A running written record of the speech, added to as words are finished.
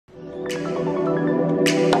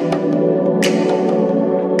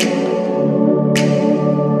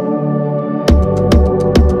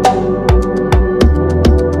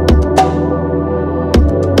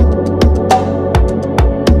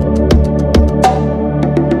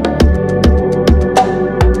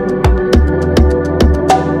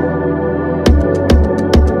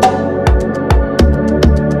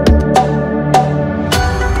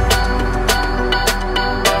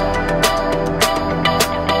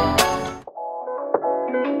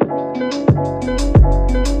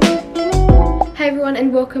everyone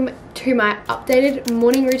and welcome to my updated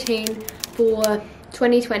morning routine for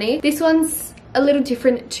 2020. This one's a little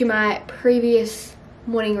different to my previous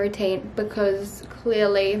morning routine because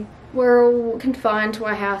clearly we're all confined to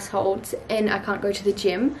our households and I can't go to the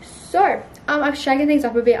gym. So I've shaken things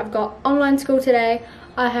up a bit. I've got online school today.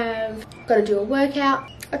 I have got to do a workout.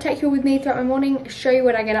 I'll take you with me throughout my morning, show you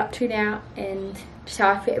what I get up to now and just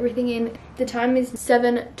how I fit everything in. The time is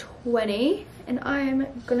 7:20 and I'm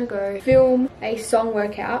gonna go film a song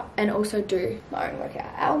workout and also do my own workout.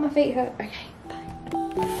 Ow, my feet hurt. Okay, bye.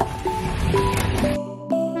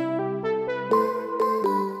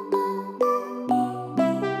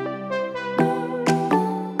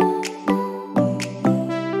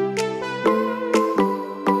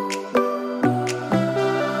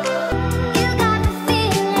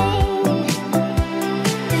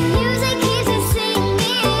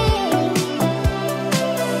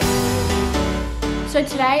 So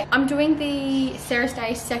today I'm doing the Sarah's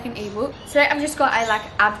Day second ebook. Today I've just got a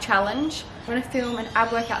ab challenge. I'm gonna film an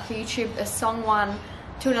ab workout for YouTube, a song one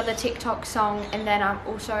to another TikTok song, and then I'm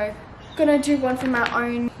also gonna do one for my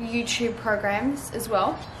own YouTube programs as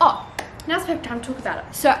well. Oh, now's the perfect time to talk about it.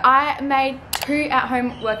 So I made 2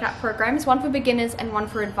 at-home workout programs, one for beginners and one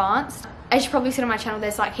for advanced. As you've probably seen on my channel,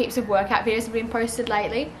 there's like heaps of workout videos have been posted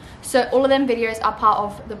lately. So all of them videos are part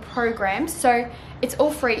of the program. So it's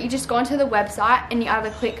all free. You just go onto the website and you either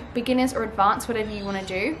click beginners or advanced, whatever you want to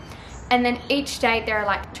do. And then each day there are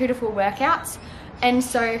like 2 to 4 workouts. And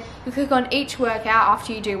so you click on each workout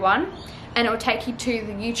after you do one and it will take you to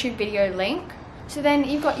the YouTube video link. So then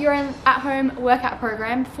you've got your own at-home workout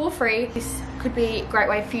program for free. This could be a great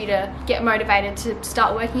way for you to get motivated to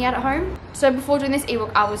start working out at home. So before doing this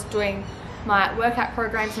ebook, I was doing my workout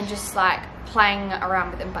programs and just like playing around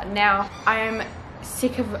with them. But now I am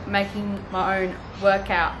sick of making my own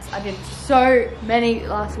workouts. I did so many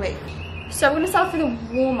last week. So I'm gonna start with a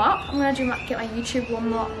warm up. I'm gonna get my YouTube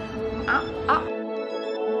warm up.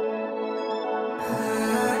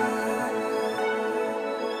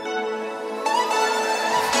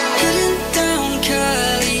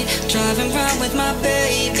 Driving round with my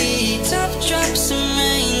baby, top drops and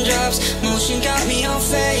raindrops, motion got me all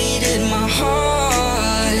faded, my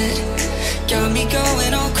heart got me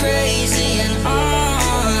going all crazy, and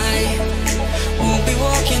I won't be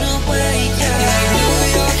walking away, yeah. New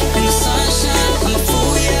York in the sunshine, I'm a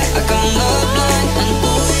fool, yeah. I got love blind and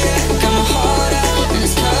ooh, yeah. Got my heart out and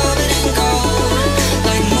it's covered in gold,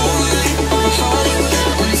 like moonlight over Hollywood,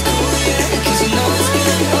 and it's cool, yeah, cause you know it's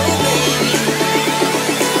good, oh baby.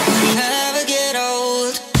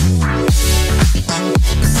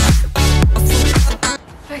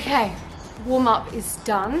 Okay, warm up is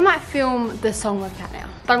done. I might film the song workout now,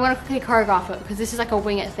 but I'm gonna quickly choreograph it because this is like a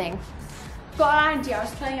wing it thing. Got an idea, I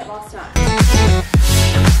was playing it last night.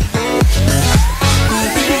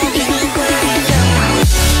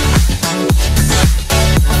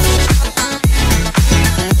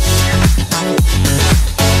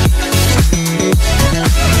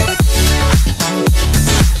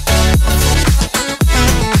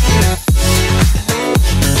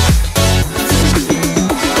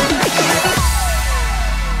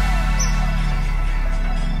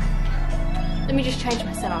 Let me just change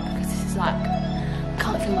my setup because this is like, I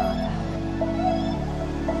can't film it.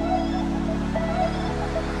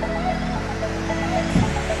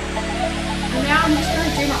 And now I'm just going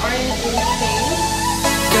to do my own little thing.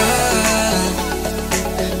 Girl,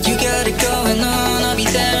 you got it going on, I'll be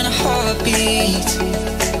there in a heartbeat.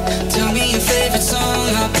 Tell me your favorite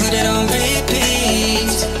song, I'll put it on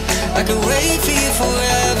repeat. I could wait for you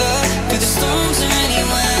forever, through the storms or any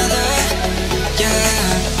weather. Yeah.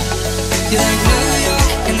 You're like New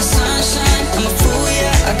York in the sunshine, I'm a fool,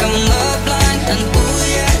 yeah. I got my love blind and ooh,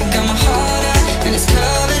 yeah. Got my heart out and it's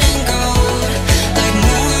covered in gold, like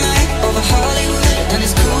moonlight over Hollywood, and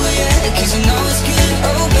it's cool, yeah, cause you know it's good,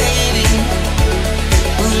 oh baby.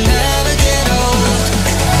 We'll never get old.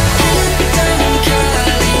 Down in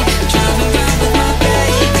Cali, driving round with my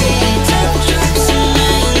baby, top drops and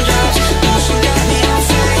raindrops, motion got me all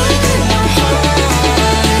faded, my heart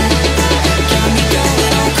got me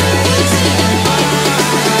going all crazy.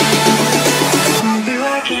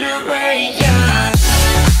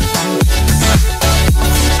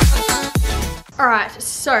 Alright,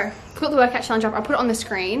 so put the workout challenge up. I'll put it on the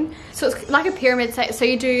screen. So it's like a pyramid set. So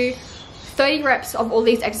you do 30 reps of all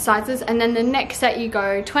these exercises and then the next set you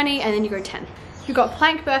go 20 and then you go 10. You've got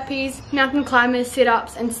plank burpees, mountain climbers,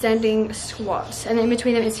 sit-ups and standing squats. And then in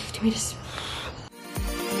between them is 50 meters.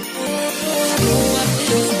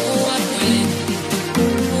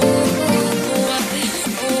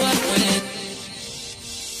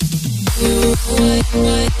 Ooh.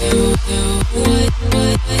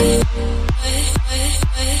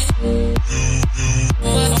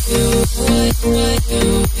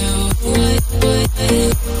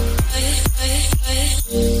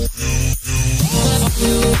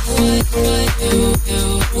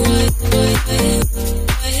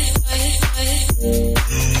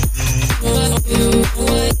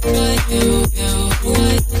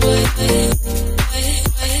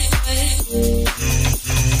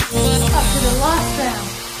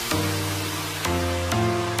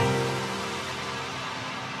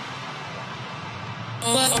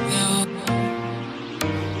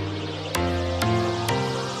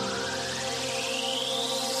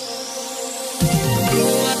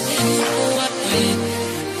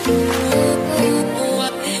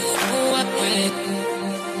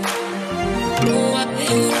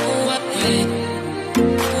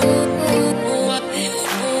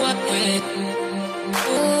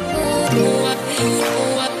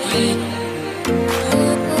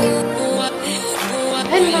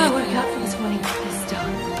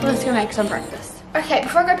 Let's go make some breakfast. Okay,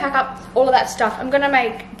 before I go pack up all of that stuff, I'm gonna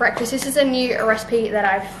make breakfast. This is a new recipe that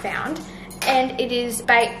I've found, and it is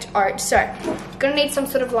baked oats. So, gonna need some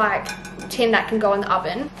sort of like tin that can go in the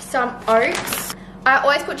oven. Some oats. I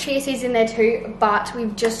always put chia seeds in there too, but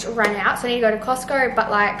we've just run out, so I need to go to Costco,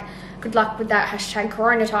 but like, good luck with that hashtag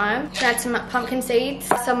Corona time. Add some pumpkin seeds,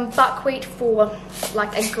 some buckwheat for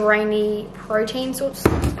like a grainy protein sort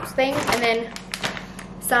of thing, and then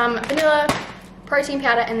some vanilla, protein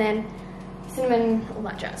powder, and then cinnamon, all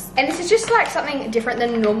that jazz. And this is just like something different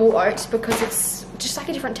than normal oats because it's just like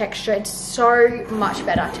a different texture. It's so much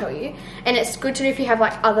better, I tell you. And it's good to do if you have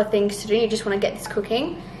like other things to do, you just want to get this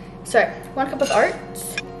cooking. So 1 cup of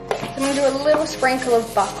oats. I'm gonna do a little sprinkle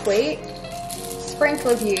of buckwheat,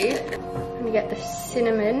 sprinkle of you. I'm gonna get the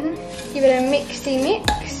cinnamon, give it a mixy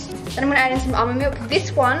mix. Then I'm gonna add in some almond milk.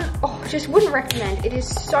 This one, oh, just wouldn't recommend. It is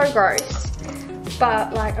so gross.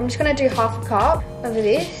 But like, I'm just gonna do half a cup of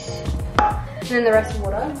this, and then the rest of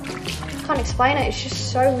water. Can't explain it, it's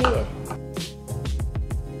just so weird.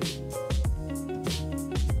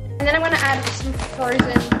 And then I'm gonna add some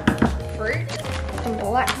frozen fruit. Some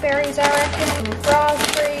blackberries, I reckon, some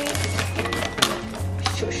raspberries.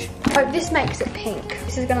 Shush. I hope this makes it pink.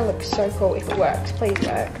 This is gonna look so cool if it works. Please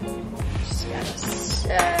work.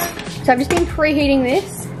 So I've just been preheating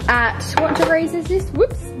this at, what degrees is this?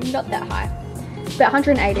 Whoops, not that high. About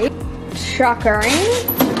 180. Chuck her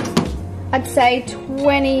in. I'd say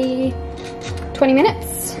 20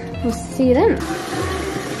 minutes. We'll see you then.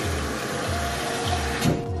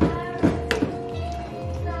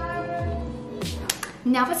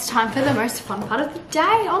 Now it's time for the most fun part of the day,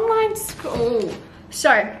 online school.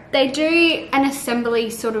 So they do an assembly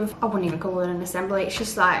sort of, I wouldn't even call it an assembly, it's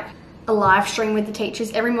just like a live stream with the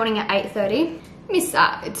teachers every morning at 8:30. Miss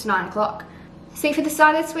that, it's 9 o'clock. See, for the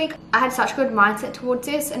start of this week, I had such a good mindset towards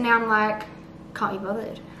this, and now I'm like, can't be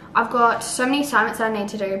bothered. I've got so many assignments that I need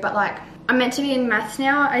to do, but like, I'm meant to be in maths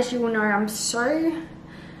now. As you all know, I'm so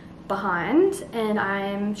behind, and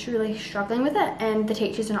I'm truly struggling with it, and the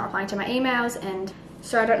teachers are not replying to my emails, and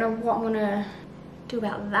so I don't know what I'm gonna do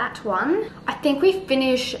about that one. I think we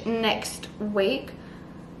finish next week.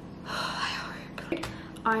 I hope.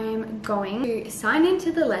 I'm going to sign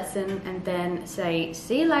into the lesson and then say,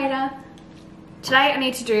 see you later. Today I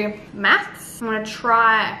need to do maths. I'm gonna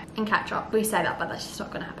try and catch up. We say that, but that's just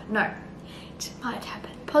not gonna happen. No, it might happen.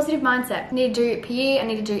 Positive mindset. I need to do PE, I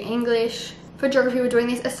need to do English. For geography, we're doing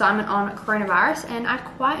this assignment on coronavirus, and I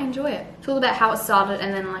quite enjoy it. It's all about how it started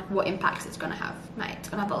and then like what impacts it's gonna have. Mate, it's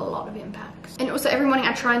gonna have a lot of impacts. And also every morning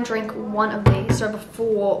I try and drink one of these, so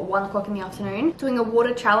before 1 o'clock in the afternoon. Doing a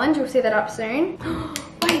water challenge, you'll see that up soon.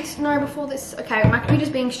 Wait, no, before this. Okay, my computer's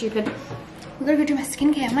being stupid. I'm gonna go do my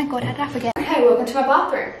skincare. Oh my god, how did I forget? Okay, welcome to my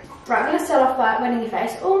bathroom. Right, I'm gonna start off by wetting your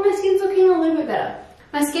face. Oh, my skin's looking a little bit better.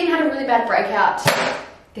 My skin had a really bad breakout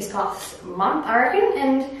this past month, I reckon,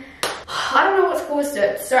 and I don't know what's caused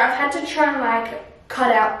it. So I've had to try and like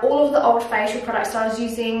cut out all of the old facial products I was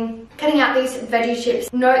using, cutting out these veggie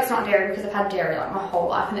chips. No, it's not dairy because I've had dairy like my whole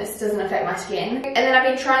life and it doesn't affect my skin. And then I've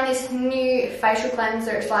been trying this new facial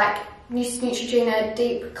cleanser. It's like Neutrogena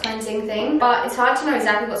deep cleansing thing, but it's hard to know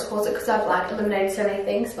exactly what's caused it because I've like eliminated so many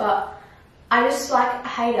things, but I just like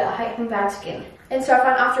hate it. I hate having bad skin. And so I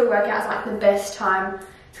find after a workout it's like the best time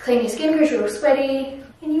to clean your skin because you're all sweaty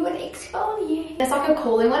and you want to exfoliate. It's like a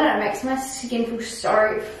cooling one and it makes my skin feel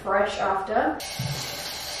so fresh after.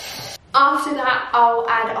 After that, I'll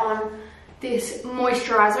add on this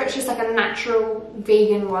moisturizer. It's just like a natural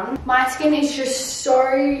vegan one. My skin is just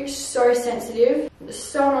so sensitive. It's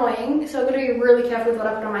so annoying. So I've got to be really careful with what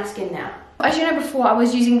I put on my skin now. As you know, before I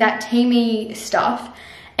was using that Teamy stuff,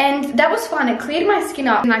 and that was fine. It cleared my skin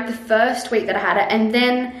up in like the first week that I had it, and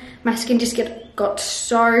then my skin just got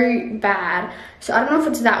so bad. So I don't know if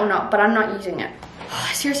it's that or not, but I'm not using it.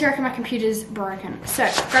 Seriously, I reckon my computer's broken. So,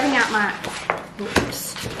 grabbing out my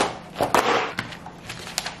books.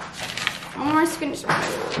 Almost finished.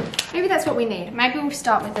 Maybe that's what we need. Maybe we'll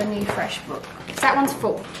start with the new fresh book. So that one's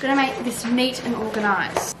full. I'm gonna make this neat and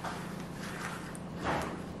organized.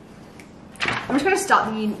 I'm just gonna start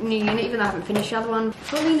the new unit even though I haven't finished the other one.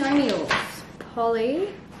 Polynomials.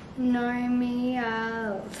 Polynomials.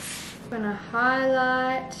 I'm gonna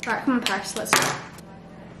highlight. Alright, come on, Paris, let's go.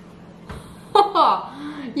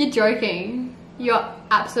 You're joking. You're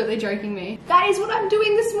absolutely joking me. That is what I'm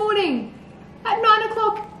doing this morning at 9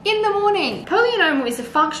 o'clock in the morning. Polynomial is a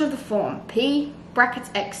function of the form P brackets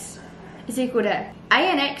X is equal to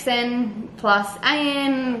ANXN plus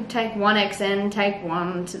AN take 1XN take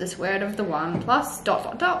 1 to the square root of the 1 plus dot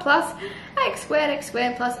dot dot plus X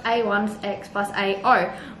squared plus A1 X plus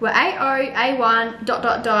AO, where AO, A1, dot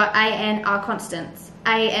dot dot, AN are constants.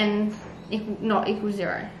 AN not equals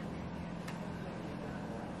 0.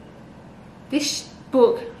 This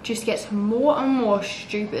book just gets more and more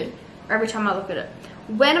stupid every time I look at it.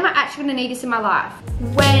 When am I actually going to need this in my life?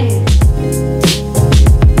 When?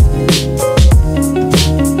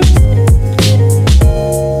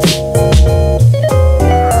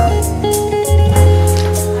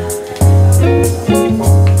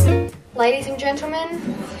 Ladies and gentlemen,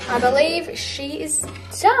 I believe she is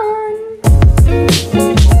done.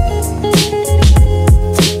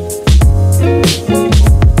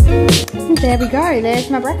 There we go, there's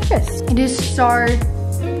my breakfast. It is so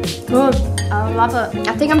good, I love it.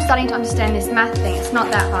 I think I'm starting to understand this math thing. It's not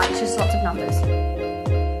that hard, it's just lots of numbers.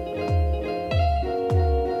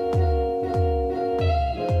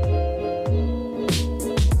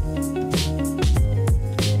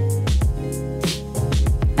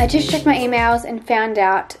 I just checked my emails and found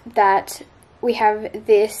out that we have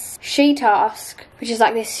this she task, which is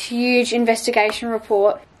like this huge investigation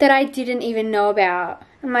report that I didn't even know about.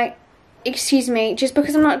 I'm like, excuse me, just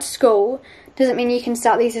because I'm not at school doesn't mean you can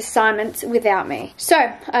start these assignments without me. So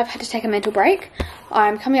I've had to take a mental break.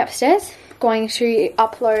 I'm coming upstairs, going to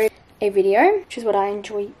upload a video, which is what I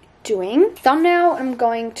enjoy doing. Thumbnail, I'm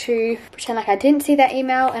going to pretend like I didn't see that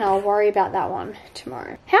email and I'll worry about that one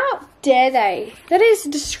tomorrow. How dare they? That is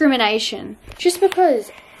discrimination. Just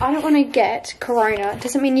because I don't want to get corona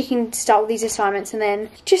doesn't mean you can start with these assignments and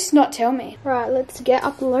then just not tell me. Right, let's get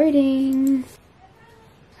uploading.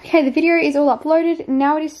 Okay, the video is all uploaded.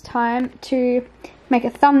 Now it is time to make a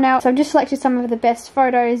thumbnail. So I've just selected some of the best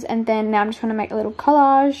photos and then now I'm just going to make a little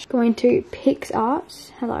collage. Going to PixArt.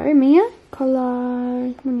 Hello, Mia.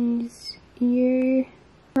 Collage. One is you.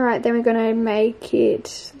 Alright, then we're going to make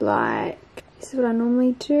it like, this is what I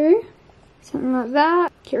normally do. Something like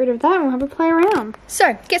that. Get rid of that and we'll have a play around. So,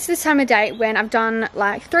 it gets to this time of day when I've done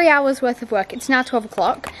like 3 hours worth of work. It's now 12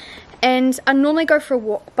 o'clock. And I normally go for a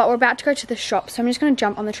walk, but we're about to go to the shop, so I'm just going to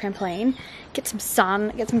jump on the trampoline, get some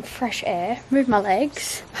sun, get some fresh air, move my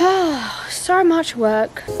legs. So much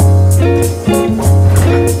work.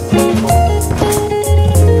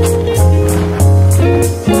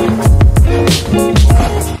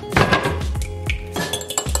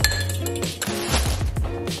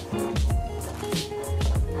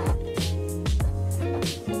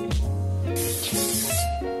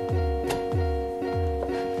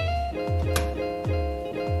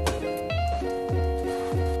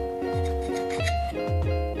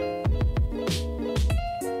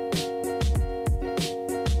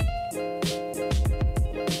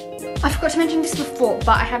 I forgot to mention this before,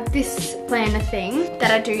 but I have this planner thing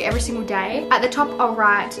that I do every single day. At the top, I'll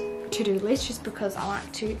write to-do list just because I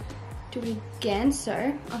like to do it again,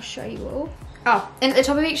 so I'll show you all. Oh, and at the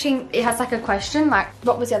top of each thing, it has like a question, like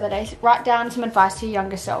what was the other day? Write down some advice to your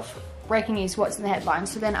younger self. Breaking news, what's in the headline?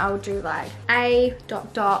 So then I would do like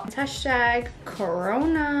hashtag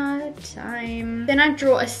corona time. Then I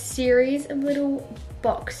draw a series of little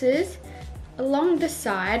boxes along the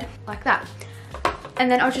side like that. And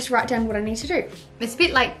then I'll just write down what I need to do. It's a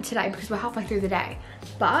bit late today because we're halfway through the day,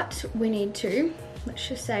 but we need to, let's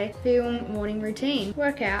just say, film morning routine,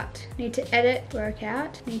 workout, need to edit,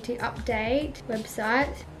 workout, need to update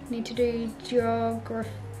website, need to do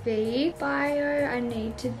geography, bio, I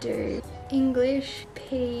need to do English,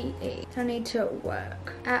 PE. So I need to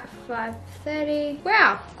work at 5:30.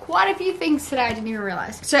 Wow, quite a few things today I didn't even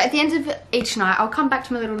realize. So at the end of each night, I'll come back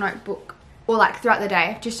to my little notebook or like throughout the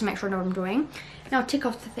day, just to make sure I know what I'm doing. And I'll tick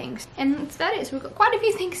off the things. And that's about it. So we've got quite a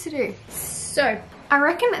few things to do. So I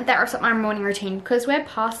reckon that wraps up my morning routine because we're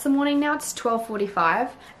past the morning now. It's 12:45.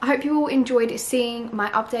 I hope you all enjoyed seeing my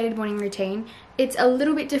updated morning routine. It's a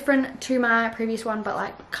little bit different to my previous one, but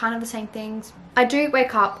like kind of the same things. I do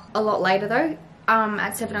wake up a lot later though,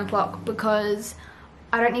 at 7 o'clock, because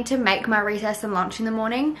I don't need to make my recess and lunch in the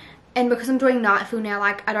morning. And because I'm doing nightfall now,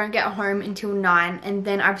 like I don't get home until 9, and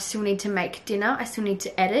then I still need to make dinner. I still need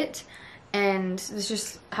to edit and let's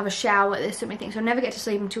just have a shower. There's so many things, so I never get to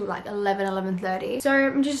sleep until like 11:30. So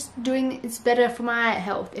I'm just doing, it's better for my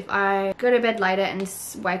health if I go to bed later and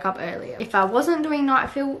wake up earlier. If I wasn't doing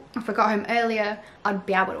nightfall, if I got home earlier, I'd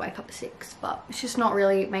be able to wake up at 6, but it's just not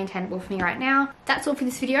really maintainable for me right now. That's all for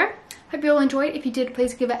this video. Hope you all enjoyed. If you did,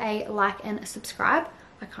 please give it a like and a subscribe.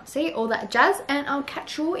 I can't see all that jazz, and I'll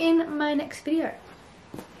catch you all in my next video.